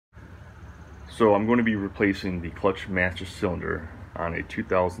So I'm going to be replacing the clutch master cylinder on a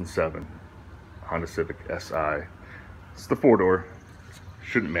 2007 Honda Civic SI. It's the 4-door.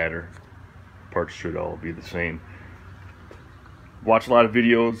 Shouldn't matter. Parts should all be the same. Watch a lot of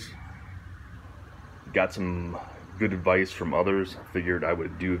videos. Got some good advice from others. I figured I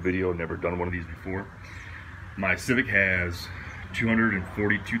would do a video. Never done one of these before. My Civic has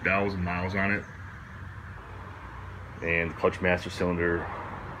 242,000 miles on it, and the clutch master cylinder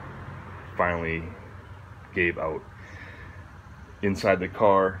finally gave out. Inside the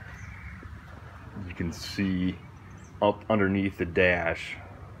car, you can see up underneath the dash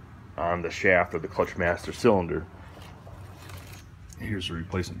on the shaft of the clutch master cylinder. Here's the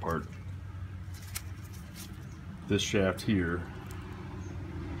replacement part. This shaft here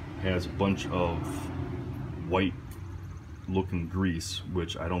has a bunch of white looking grease,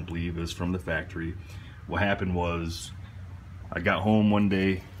 which I don't believe is from the factory. What happened was I got home one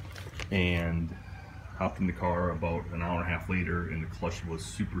day and hopped in the car about an hour and a half later, and the clutch was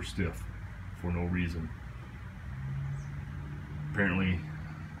super stiff for no reason. Apparently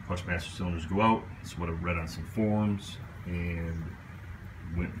clutch master cylinders go out. That's what I read on some forums, and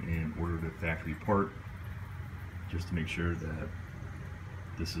went and ordered a factory part just to make sure that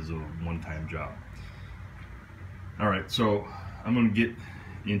this is a one-time job. Alright, so I'm going to get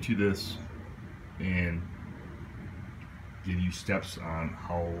into this and give you steps on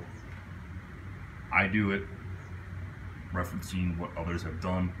how I do it, referencing what others have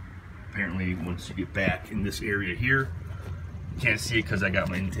done. Apparently once you get back in this area here, you can't see it because I got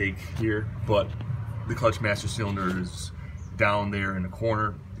my intake here, but the clutch master cylinder is down there in the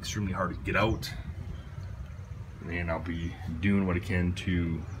corner, extremely hard to get out, and I'll be doing what I can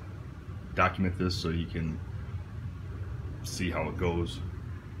to document this so you can see how it goes.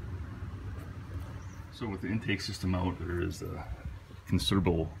 So with the intake system out, there is a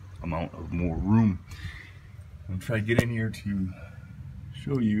considerable amount of more room. I'm trying to get in here to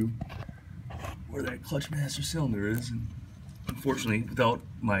show you where that clutch master cylinder is, and unfortunately without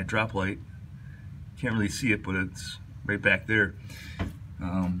my drop light can't really see it, but it's right back there.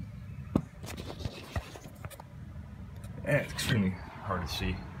 It's extremely hard to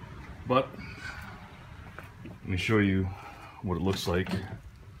see, but let me show you what it looks like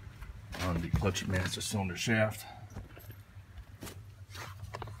on the clutch master cylinder shaft.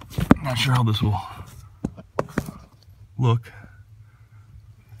 I'm not sure how this will look.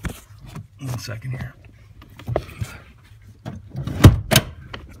 1 second here.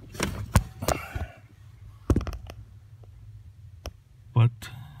 But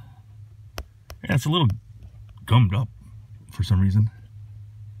yeah, it's a little gummed up for some reason,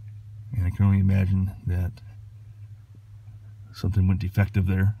 and I can only imagine that something went defective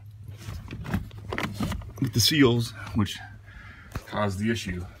there with the seals, which caused the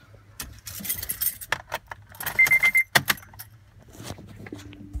issue.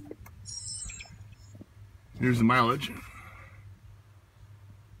 Here's the mileage.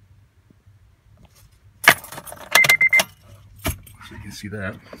 So you can see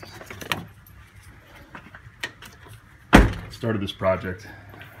that. Started this project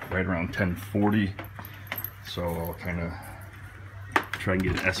right around 1040, so I'll kind of try and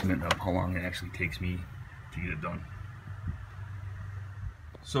get an estimate of how long it actually takes me to get it done.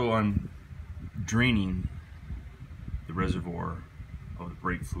 So I'm draining the reservoir of the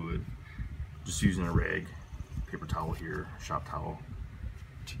brake fluid, just using a rag, paper towel here, shop towel,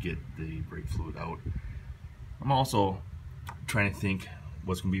 to get the brake fluid out. I'm also trying to think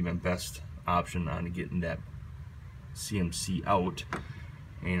what's going to be my best option on getting that CMC out,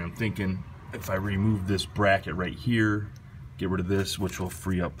 and I'm thinking if I remove this bracket right here, get rid of this, which will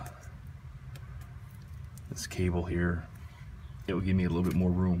free up this cable here, it will give me a little bit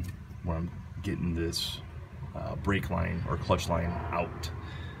more room when I'm getting this brake line or clutch line out.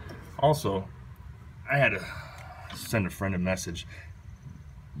 Also, I had to send a friend a message.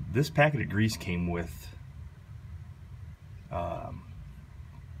 This packet of grease came with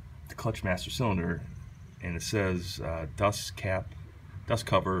the clutch master cylinder, and it says dust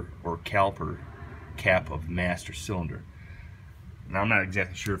cover or caliper cap of master cylinder. Now I'm not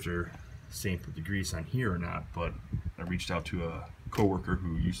exactly sure if they're the same for the grease on here or not, but I reached out to a coworker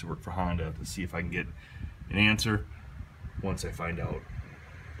who used to work for Honda to see if I can get an answer. Once I find out,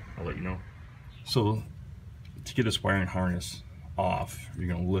 I'll let you know. So to get this wiring harness off, you're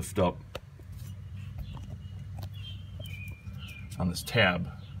going to lift up on this tab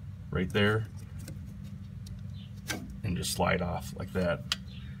right there and just slide off like that.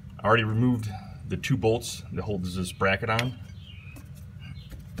 I already removed the 2 bolts that holds this bracket on.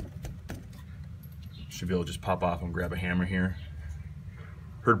 Should be able to just pop off and grab a hammer here.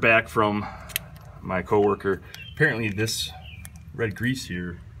 Heard back from my coworker. Apparently this red grease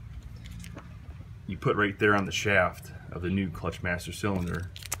here, you put right there on the shaft of the new clutch master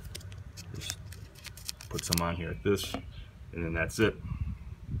cylinder. Just put some on here like this, and then that's it.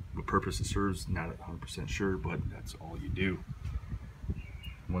 What purpose it serves, not 100% sure, but that's all you do.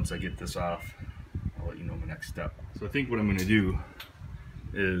 Once I get this off, I'll let you know my next step. So I think what I'm going to do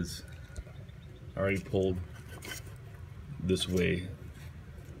is, I already pulled this way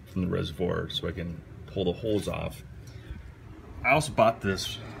from the reservoir so I can pull the holes off. I also bought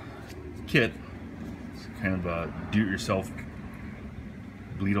this kit. It's kind of a do-it-yourself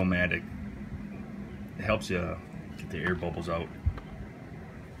bleed-o-matic. It helps you get the air bubbles out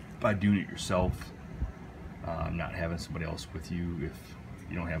by doing it yourself, not having somebody else with you if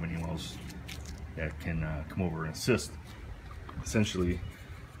you don't have anyone else that can come over and assist. Essentially,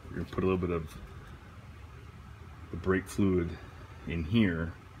 you're going to put a little bit of the brake fluid in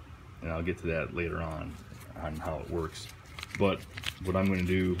here, and I'll get to that later on how it works. But what I'm going to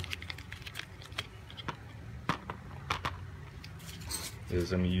do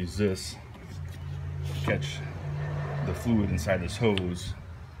is I'm going to use this to catch the fluid inside this hose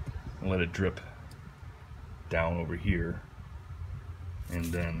and let it drip down over here, and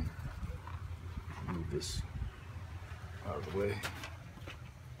then move this out of the way.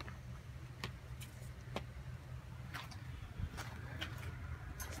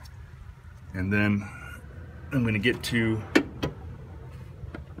 And then I'm going to get to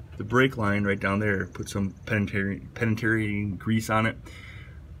the brake line right down there, put some penetrating grease on it.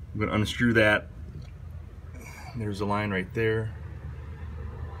 I'm going to unscrew that. There's a line right there.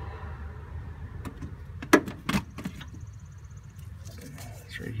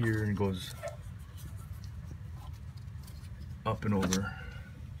 It's right here, and it goes up and over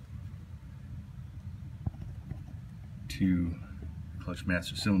to clutch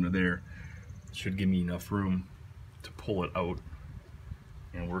master cylinder there. Should give me enough room to pull it out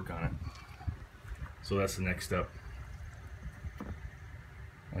and work on it. So that's the next step.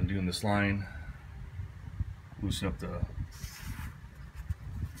 Undoing this line, loosen up the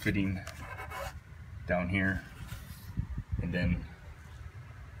fitting down here, and then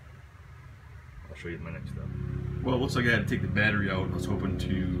I'll show you my next step. Well, it looks like I had to take the battery out. I was hoping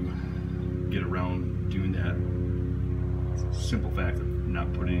to get around doing that. Simple fact of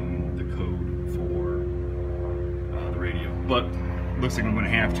not putting the code for the radio, but looks like I'm going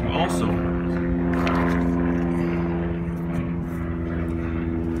to have to also.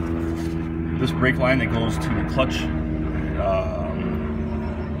 This brake line that goes to the clutch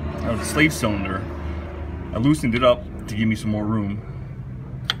of the slave cylinder, I loosened it up to give me some more room,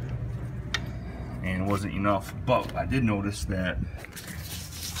 and it wasn't enough. But I did notice that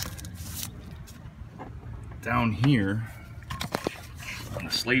down here on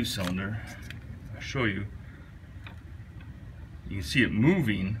the slave cylinder, I'll show you, you can see it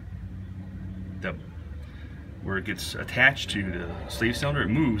moving, where it gets attached to the slave cylinder, it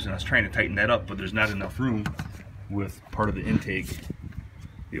moves, and I was trying to tighten that up, but there's not enough room with part of the intake,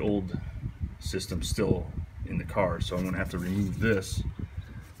 the old system, still in the car. So I'm going to have to remove this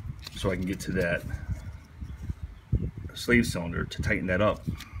so I can get to that slave cylinder to tighten that up,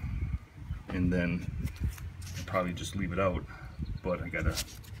 and then I'll probably just leave it out. But I gotta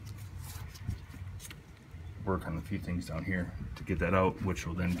work on a few things down here to get that out, which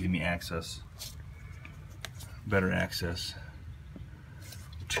will then give me access, better access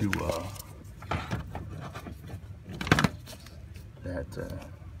to that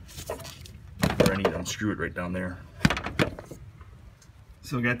where I need to unscrew it right down there.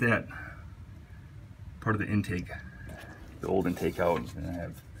 So I got that part of the intake, the old intake out, and I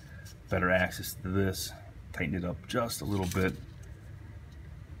have better access to this. Tighten it up just a little bit.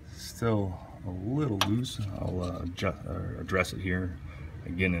 Still a little loose. I'll address it here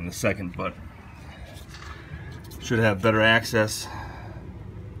again in a second, but should have better access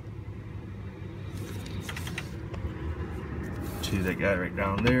to that guy right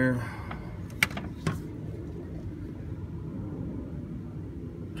down there.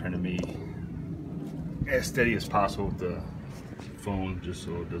 Trying to be as steady as possible with the phone, just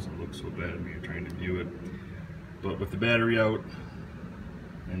so it doesn't look so bad when you're trying to view it. But with the battery out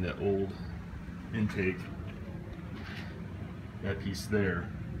and that old intake, that piece there,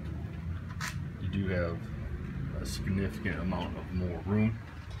 you do have a significant amount of more room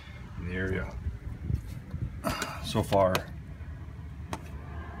in the area. So far,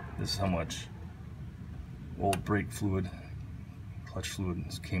 this is how much old brake fluid, clutch fluid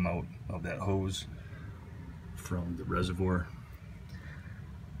came out of that hose from the reservoir.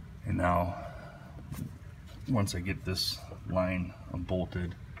 And now, once I get this line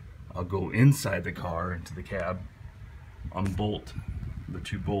unbolted, I'll go inside the car into the cab, unbolt the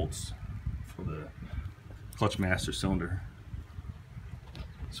 2 bolts for the clutch master cylinder,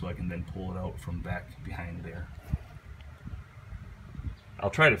 so I can then pull it out from back behind there. I'll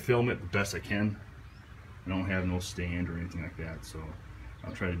try to film it the best I can. I don't have no stand or anything like that, so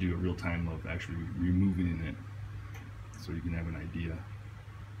I'll try to do a real time of actually removing it so you can have an idea.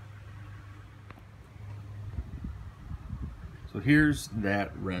 So here's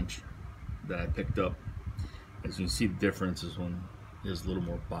that wrench that I picked up. As you can see, the difference is when it's a little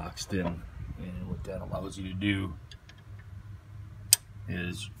more boxed in, and what that allows you to do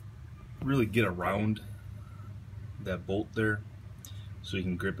is really get around that bolt there, so you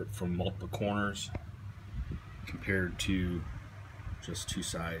can grip it from multiple corners compared to just 2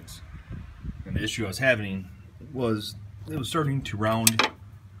 sides. And the issue I was having was it was starting to round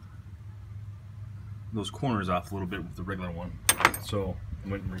those corners off a little bit with the regular one. So I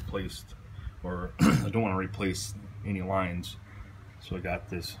went and replaced, or I don't want to replace any lines, so I got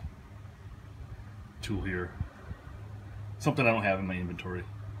this tool here. Something I don't have in my inventory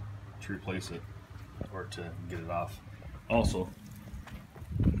to replace it or to get it off. Also,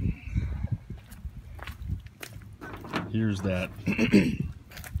 here's that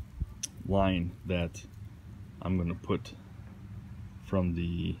line that I'm going to put from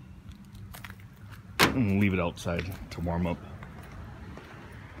the, I'm going to leave it outside to warm up,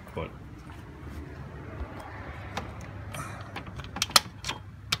 but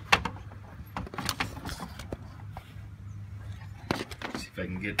see if I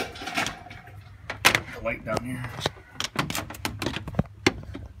can get the light down here.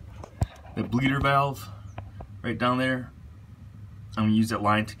 The bleeder valve right down there, I'm going to use that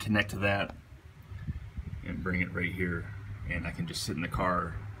line to connect to that and bring it right here, and I can just sit in the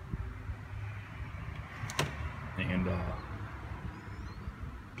car and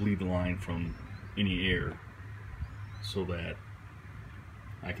bleed the line from any air so that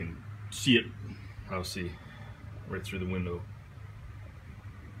I can see it, obviously, right through the window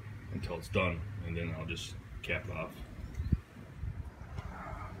until it's done, and then I'll just cap it off.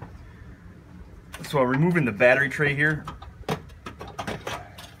 So I'm removing the battery tray here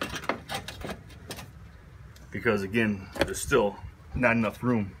because, again, there's still not enough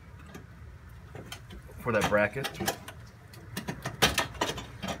room for that bracket.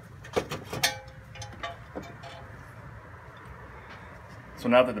 So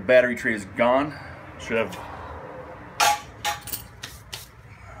now that the battery tray is gone, I should have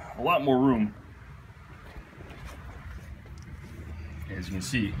a lot more room. As you can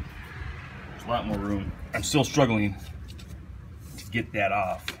see, there's a lot more room. I'm still struggling to get that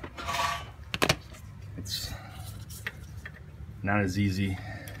off. It's not as easy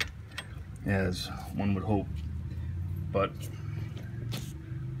as one would hope, but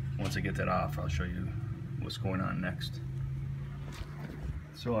once I get that off, I'll show you what's going on next.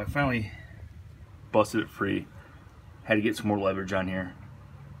 So I finally busted it free. Had to get some more leverage on here.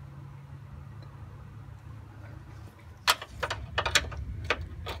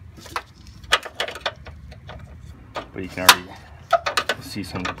 But you can already see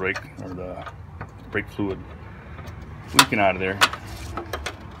some of the brake, or the brake fluid leaking out of there.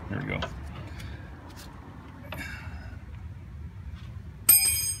 There we go.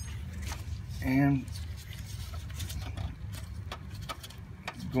 And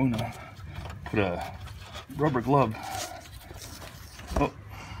I'm going to put a rubber glove. Oh.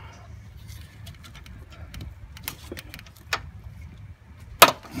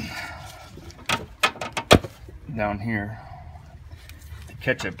 Down here to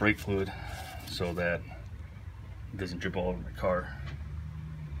catch that brake fluid so that it doesn't drip all over the car.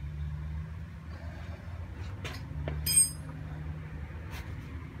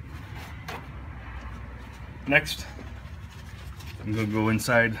 Next, I'm going to go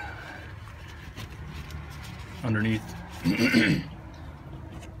inside underneath the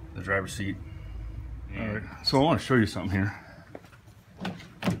driver's seat. Alright, so I want to show you something here.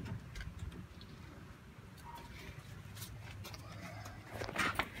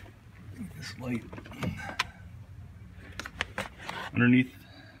 This light. Underneath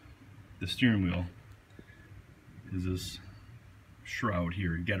the steering wheel is this shroud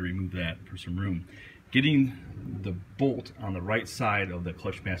here. You got to remove that for some room. Getting the bolt on the right side of the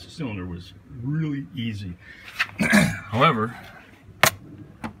clutch master cylinder was really easy. However,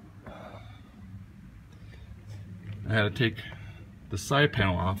 I had to take the side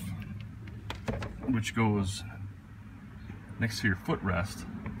panel off, which goes next to your footrest.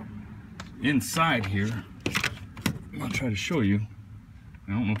 Inside here, I'll try to show you.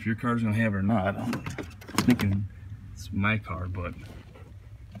 I don't know if your car's gonna have it or not. I'm thinking it's my car, but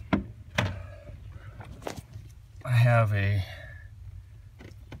have a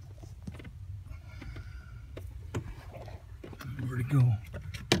where'd it go?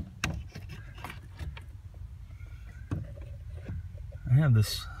 I have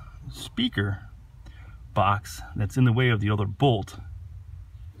this speaker box that's in the way of the other bolt,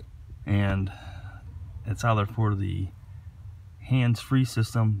 and it's either for the hands-free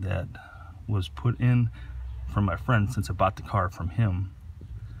system that was put in from my friend since I bought the car from him,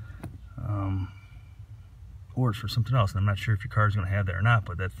 or it's for something else, and I'm not sure if your car is going to have that or not,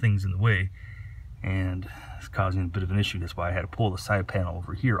 but that thing's in the way and it's causing a bit of an issue. That's why I had to pull the side panel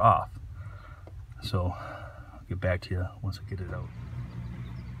over here off. So I'll get back to you once I get it out.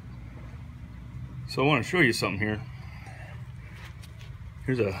 So I want to show you something here.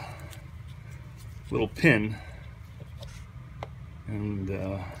 Here's a little pin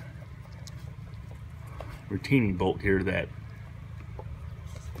and retaining bolt here. That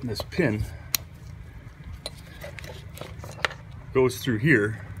this pin goes through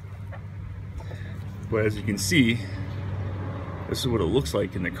here, but as you can see, this is what it looks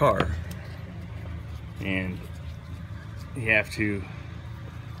like in the car, and you have to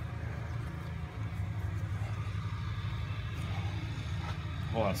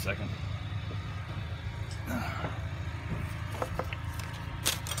hold on a second.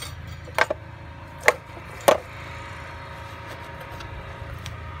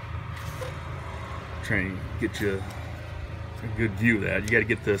 Trying to get you a good view of that. You got to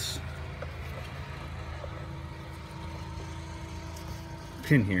get this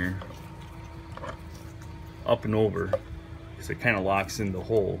pin here up and over because it kind of locks in the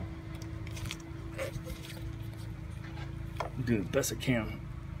hole. I'm doing the best I can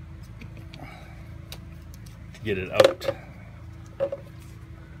to get it out.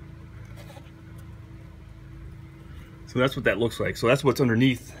 So that's what that looks like. So that's what's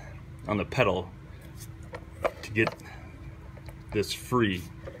underneath on the pedal. To get this free,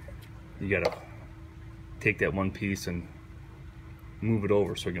 you gotta take that one piece and move it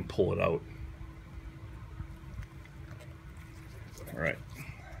over so you can pull it out. Alright,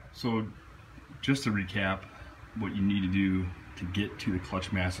 so just to recap what you need to do to get to the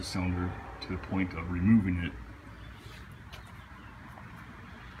clutch master cylinder to the point of removing it.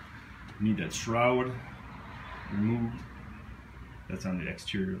 You need that shroud removed, that's on the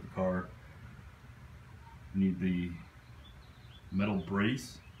exterior of the car. You need the metal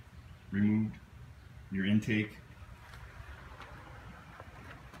brace removed, your intake,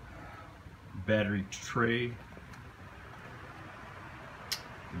 battery tray,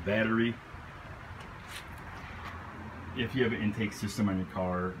 the battery. If you have an intake system on your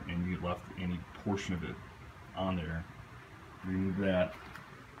car and you left any portion of it on there, remove that.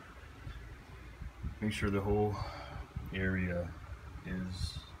 Make sure the whole area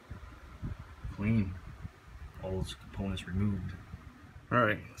is clean, all those components removed.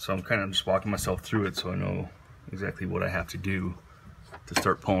 Alright, so I'm kind of just walking myself through it so I know exactly what I have to do to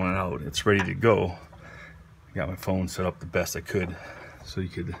start pulling it out. It's ready to go. I got my phone set up the best I could so you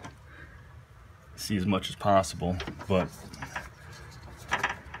could see as much as possible, but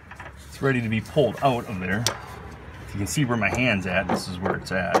it's ready to be pulled out of there. If you can see where my hand's at, this is where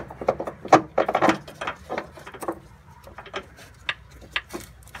it's at.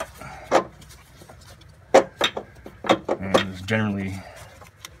 And it's generally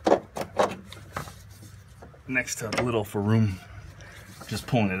next to a little for room, just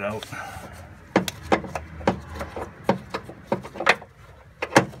pulling it out.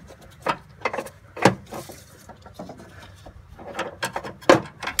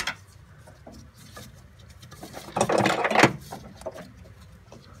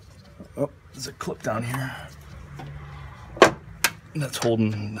 Oh, there's a clip down here that's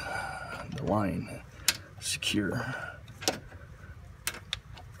holding the line secure.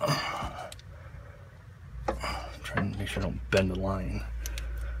 Trying to make sure I don't bend the line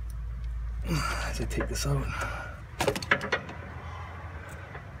as I take this out.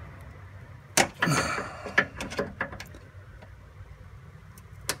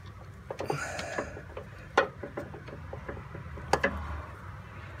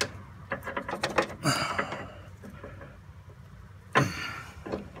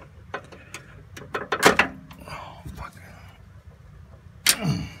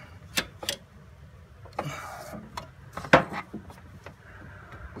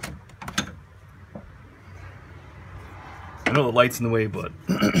 I know the light's in the way, but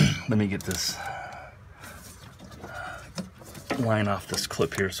let me get this line off this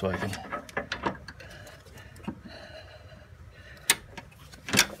clip here so I can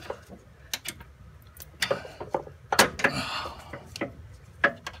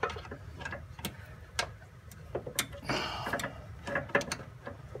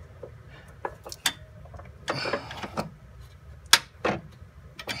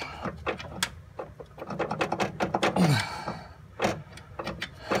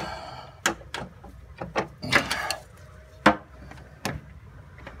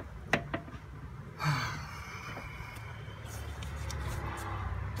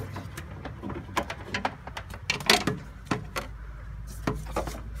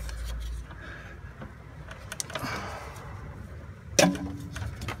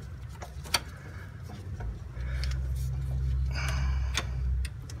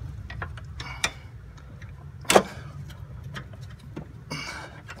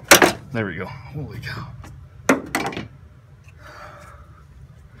There we go. Holy cow.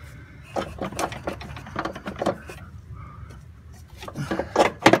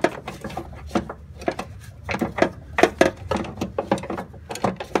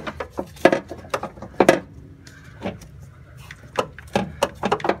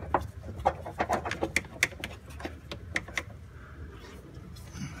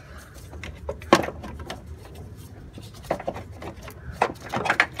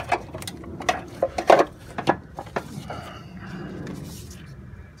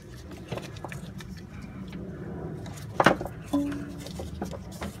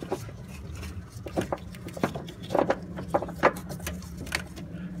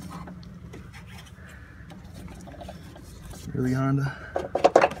 Really, Honda?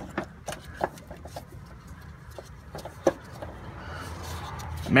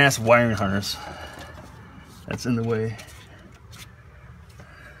 Massive wiring harness that's in the way.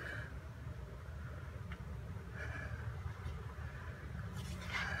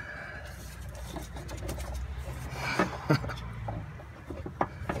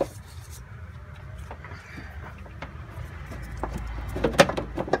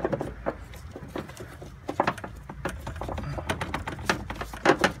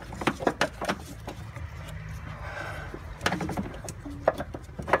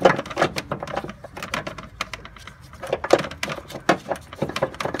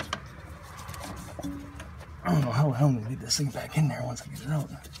 I don't know how the hell I'm gonna get this thing back in there once I get it out.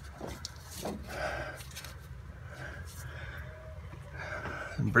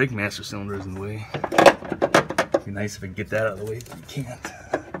 The brake master cylinder is in the way. It'd be nice if I could get that out of the way, but you can't.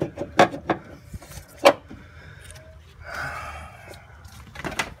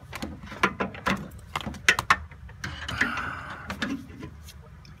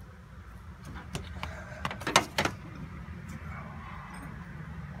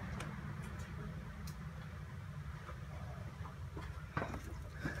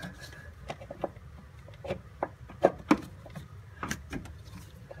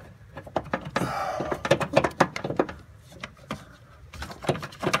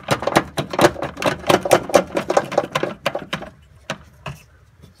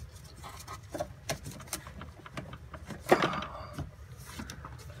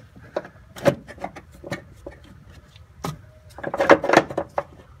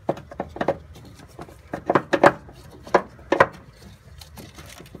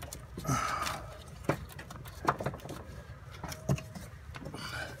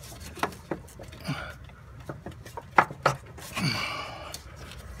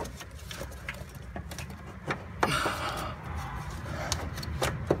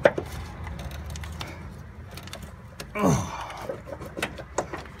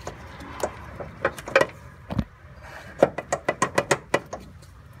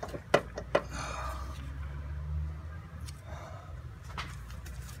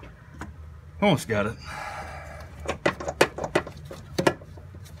 Almost got it.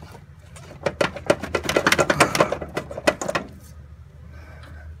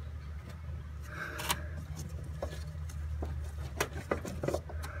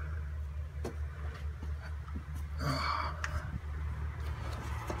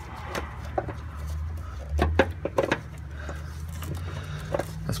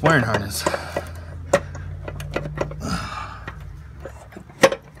 That's wiring harness.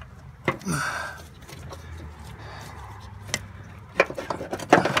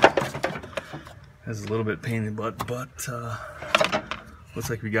 This is a little bit pain in the butt, but looks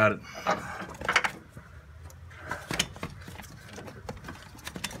like we got it.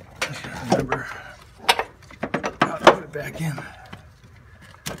 Just gotta remember how to put it back in.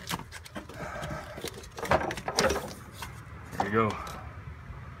 There you go.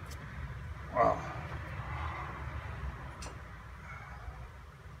 Wow.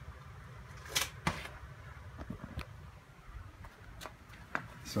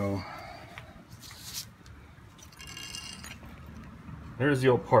 So there's the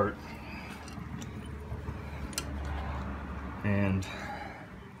old part, and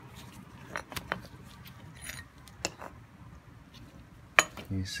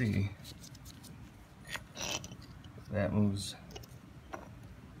you see that moves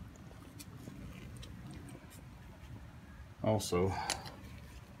also.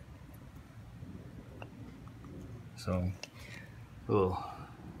 So a little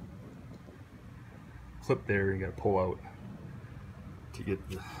clip there you gotta pull out to get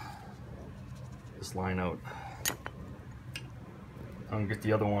this line out. I'm gonna get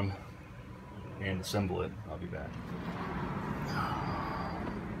the other one and assemble it. I'll be back.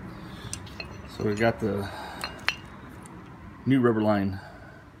 So we got the new rubber line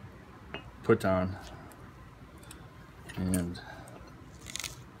put on, and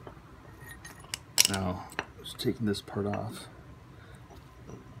now just taking this part off.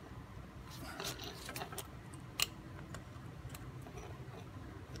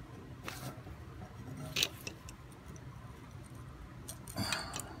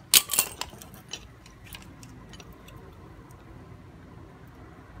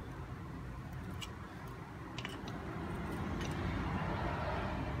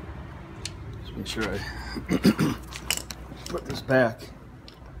 Make sure I put this back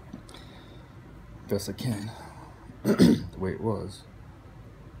best I can the way it was.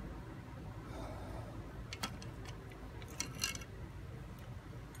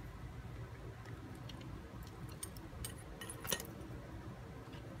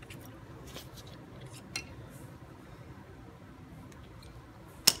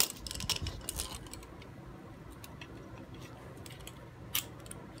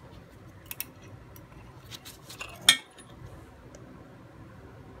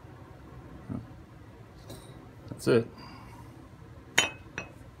 That's it.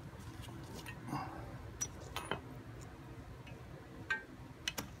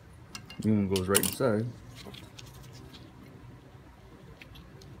 New one goes right inside.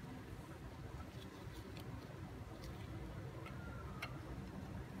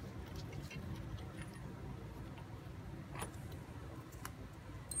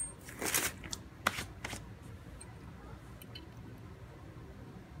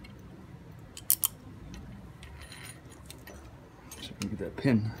 Get that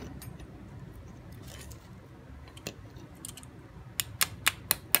pin.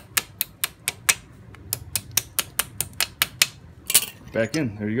 Back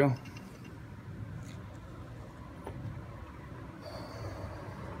in, there you go.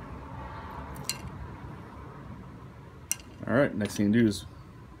 All right, next thing to do is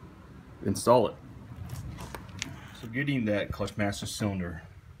install it. So getting that clutch master cylinder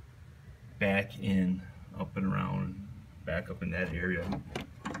back in, up and around, back up in that area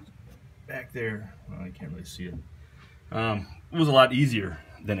back there, well, I can't really see it. It was a lot easier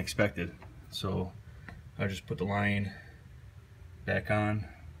than expected, so I just put the line back on,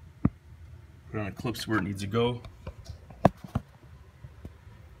 put it on the clips where it needs to go,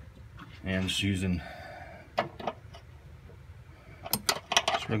 and just using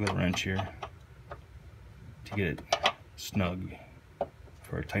just a regular wrench here to get it snug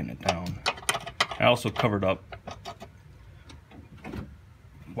before I tighten it down. I also covered up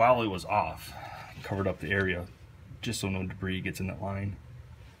while it was off, covered up the area just so no debris gets in that line.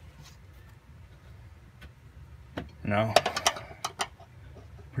 Now,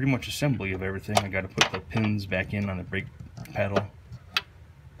 pretty much assembly of everything. I got to put the pins back in on the brake pedal,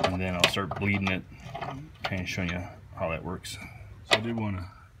 and then I'll start bleeding it, kind of showing you how that works. So I did want to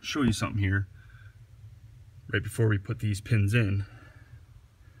show you something here right before we put these pins in,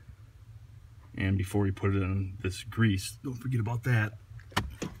 and before we put it in this grease. Don't forget about that.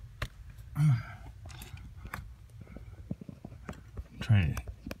 I'm trying to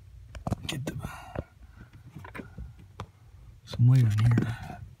get some light on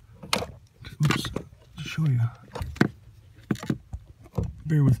here. Oops, to show you.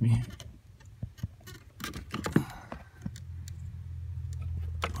 Bear with me.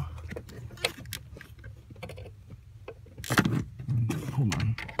 Hold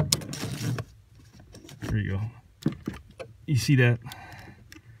on. There you go. You see that?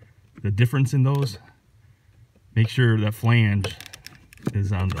 The difference in those? Make sure that flange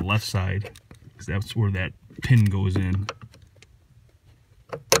is on the left side, because that's where that pin goes in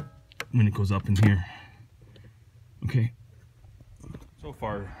when it goes up in here. Okay. So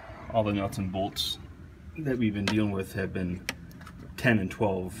far, all the nuts and bolts that we've been dealing with have been 10 and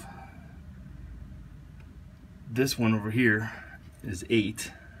 12. This one over here is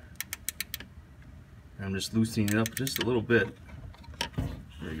 8. I'm just loosening it up just a little bit.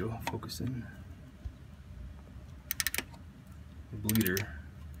 There you go, focus in. The bleeder.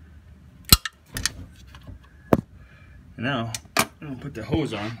 And now, I'm gonna put the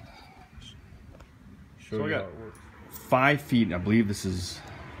hose on. So I got 5 feet, I believe this is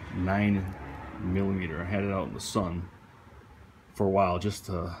 9mm. I had it out in the sun for a while just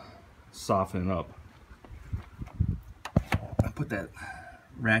to soften it up. I put that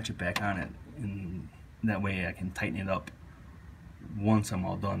ratchet back on it, and that way I can tighten it up once I'm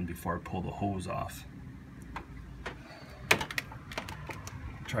all done before I pull the hose off.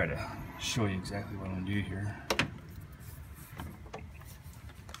 Try to show you exactly what I'm going to do here.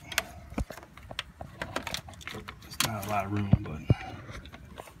 It's not a lot of room, but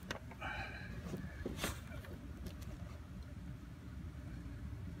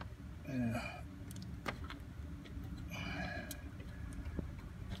Yeah.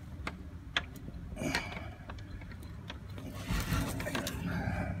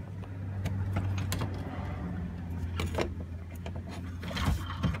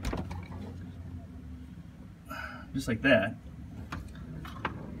 Just like that.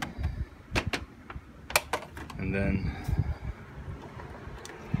 And then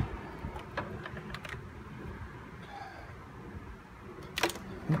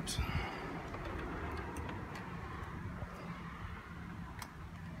oops.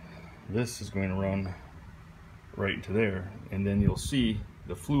 This is going to run right into there, and then you'll see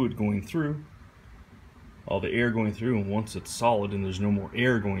the fluid going through, all the air going through, and once it's solid and there's no more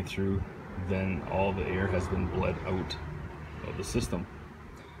air going through, then all the air has been bled out of the system.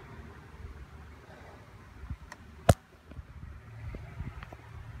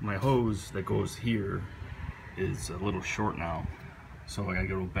 My hose that goes here is a little short now, so I gotta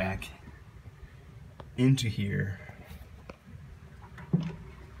go back into here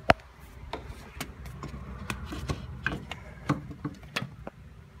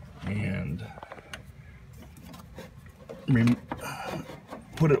and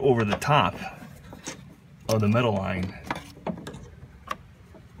put it over the top of the metal line.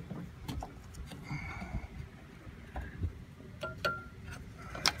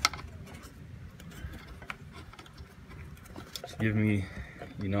 Just give me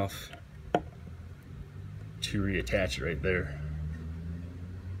enough to reattach it right there.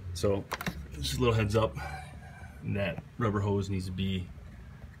 So just a little heads up, that rubber hose needs to be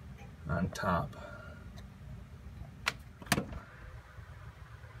on top.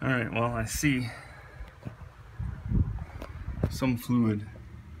 Alright, well, I see some fluid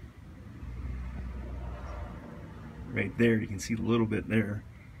right there. You can see a little bit there.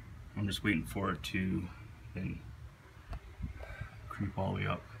 I'm just waiting for it to then creep all the way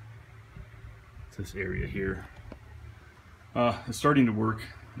up to this area here. It's starting to work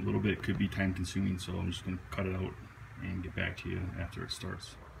a little bit. Could be time consuming, so I'm just going to cut it out and get back to you after it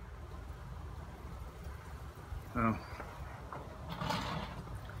starts.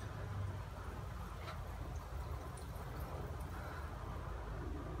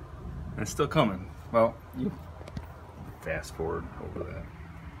 It's still coming. Well, you fast forward over that.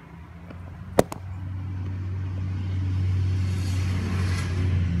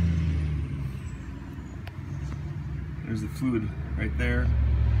 There's the fluid right there.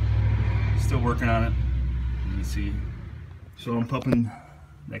 Still working on it. You can see. So I'm pumping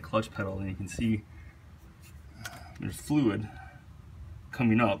that clutch pedal, and you can see there's fluid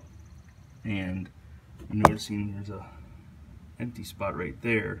coming up, and I'm noticing there's a empty spot right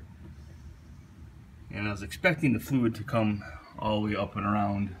there. And I was expecting the fluid to come all the way up and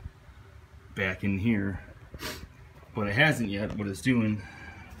around back in here, but it hasn't yet. What it's doing,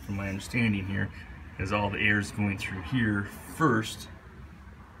 from my understanding here, is all the air is going through here first,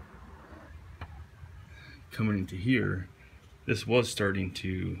 coming into here. This was starting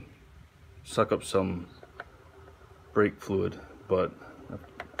to suck up some brake fluid, but I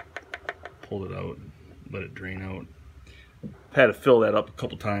pulled it out, let it drain out. I've had to fill that up a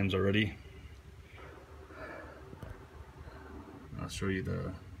couple times already. I'll show you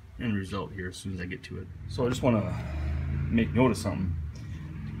the end result here as soon as I get to it. So I just want to make note of something.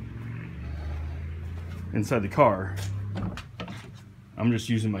 Inside the car, I'm just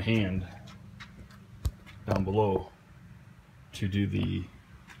using my hand down below to do the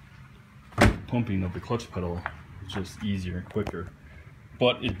pumping of the clutch pedal. It's just easier and quicker.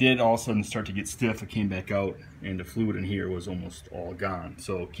 But it did all of a sudden start to get stiff. It came back out, and the fluid in here was almost all gone.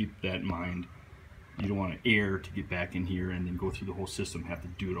 So keep that in mind. You don't want air to get back in here and then go through the whole system, have to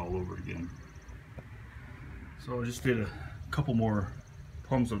do it all over again. So I just did a couple more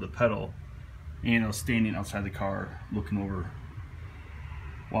pumps of the pedal, and I was standing outside the car looking over,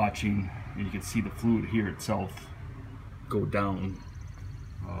 watching, and you can see the fluid here itself go down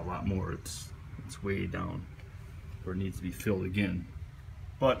a lot more. It's way down where it needs to be filled again.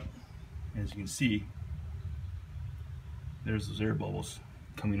 But as you can see, there's those air bubbles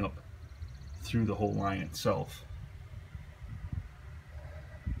coming up through the whole line itself.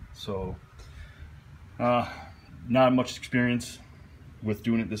 So not much experience with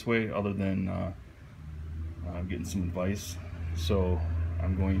doing it this way, other than getting some advice. So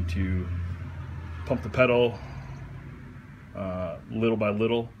I'm going to pump the pedal little by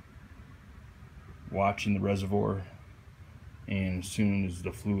little, watching the reservoir, and as soon as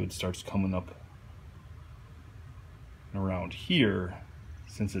the fluid starts coming up around here,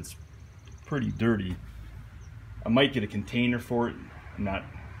 since it's pretty dirty, I might get a container for it. I'm not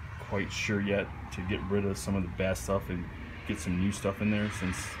quite sure yet, to get rid of some of the bad stuff and get some new stuff in there,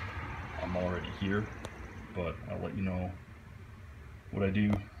 since I'm already here, but I'll let you know what I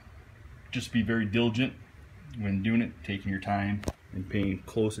do. Just be very diligent when doing it, taking your time and paying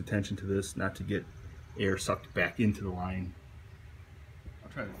close attention to this, not to get air sucked back into the line. I'll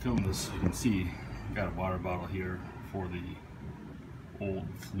try to film this so you can see. I've got a water bottle here for the old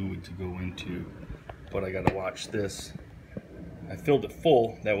fluid to go into, but I gotta watch this. I filled it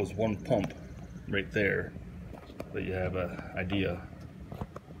full. That was one pump right there, but you have an idea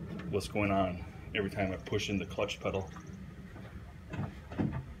what's going on every time I push in the clutch pedal.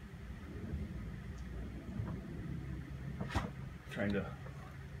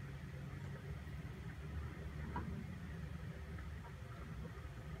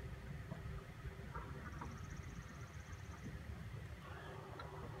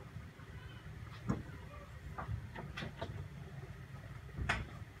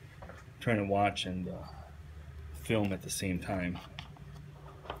 Trying to watch and film at the same time.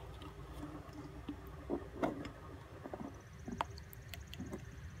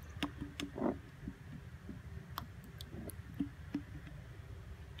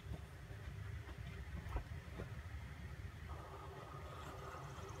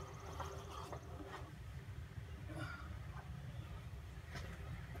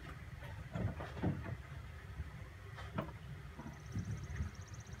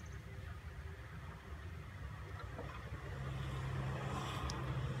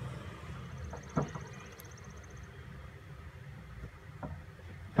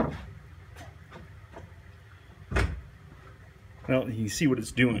 Well, you can see what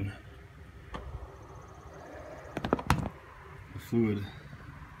it's doing. The fluid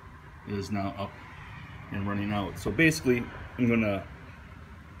is now up and running out. So basically, I'm gonna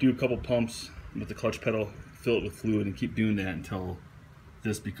do a couple pumps with the clutch pedal, fill it with fluid, and keep doing that until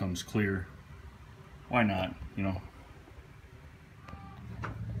this becomes clear. Why not, you know?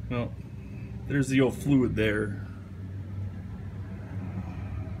 Well, there's the old fluid there.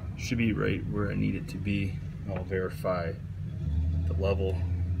 Should be right where I need it to be. I'll verify the level,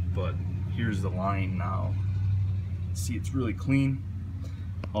 but here's the line now. See, it's really clean.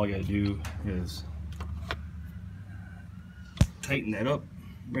 All you gotta do is tighten that up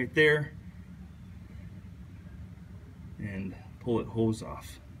right there and pull it hose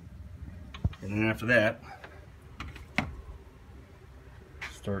off. And then after that,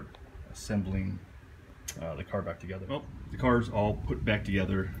 start assembling the car back together. Well, the car's all put back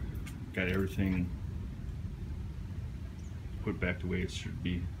together. Got everything put back the way it should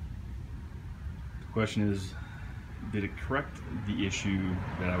be. The question is, did it correct the issue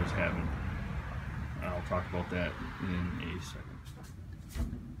that I was having? I'll talk about that in a second.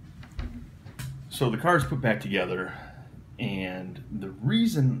 So the car's put back together, and the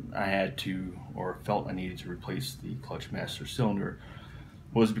reason I had to, or felt I needed to replace the clutch master cylinder,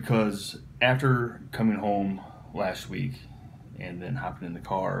 was because after coming home last week and then hopping in the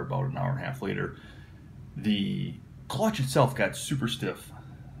car about an hour and a half later, the clutch itself got super stiff,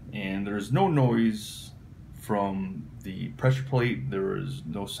 and there's no noise from the pressure plate. There was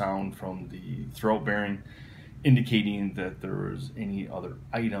no sound from the throwout bearing indicating that there was any other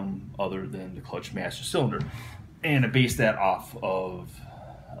item other than the clutch master cylinder. And I based that off of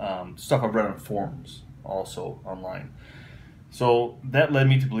stuff I've read on forums, also online. So that led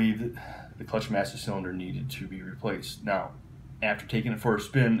me to believe that the clutch master cylinder needed to be replaced. Now, after taking it for a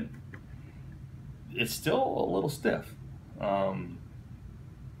spin, it's still a little stiff.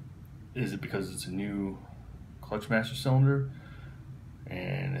 Is it because it's a new clutch master cylinder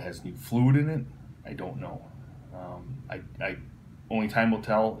and it has new fluid in it? I don't know. Only time will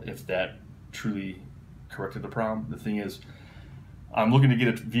tell if that truly corrected the problem. The thing is, I'm looking to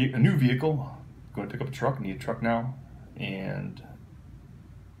get a new vehicle. I'm going to pick up a truck. I need a truck now, and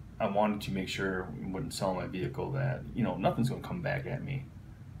I wanted to make sure when selling my vehicle that, you know, nothing's going to come back at me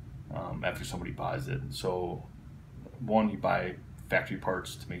after somebody buys it. So, one, you buy factory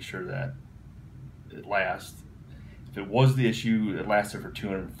parts to make sure that it lasts. If it was the issue, it lasted for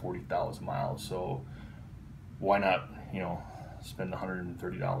 240,000 miles. So, why not, you know, spend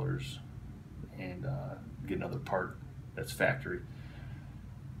 $130 and get another part that's factory?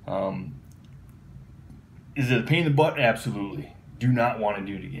 Is it a pain in the butt? Absolutely. Do not want to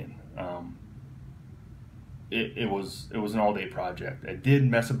do it again. It was an all-day project. I did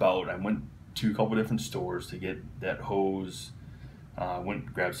mess about. I went to a couple different stores to get that hose. Went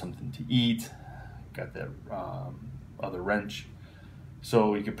and grabbed something to eat. Got that other wrench.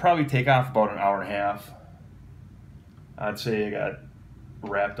 So you could probably take off about an hour and a half. I'd say I got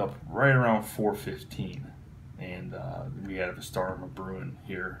wrapped up right around 4:15, and we had a storm brewing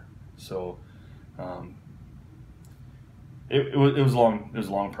here. So It was long. It was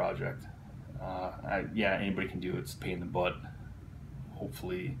a long project. Yeah, anybody can do it. It's a pain in the butt.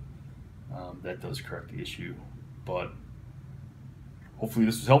 Hopefully, that does correct the issue. But hopefully,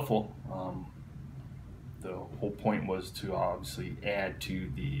 this was helpful. The whole point was to obviously add to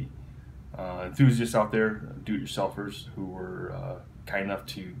the enthusiasts out there, do-it-yourselfers, who were kind enough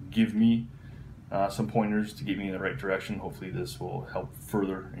to give me some pointers to get me in the right direction. Hopefully, this will help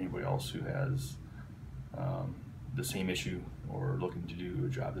further anybody else who has the same issue or looking to do a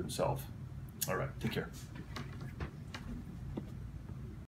job themselves. All right, take care.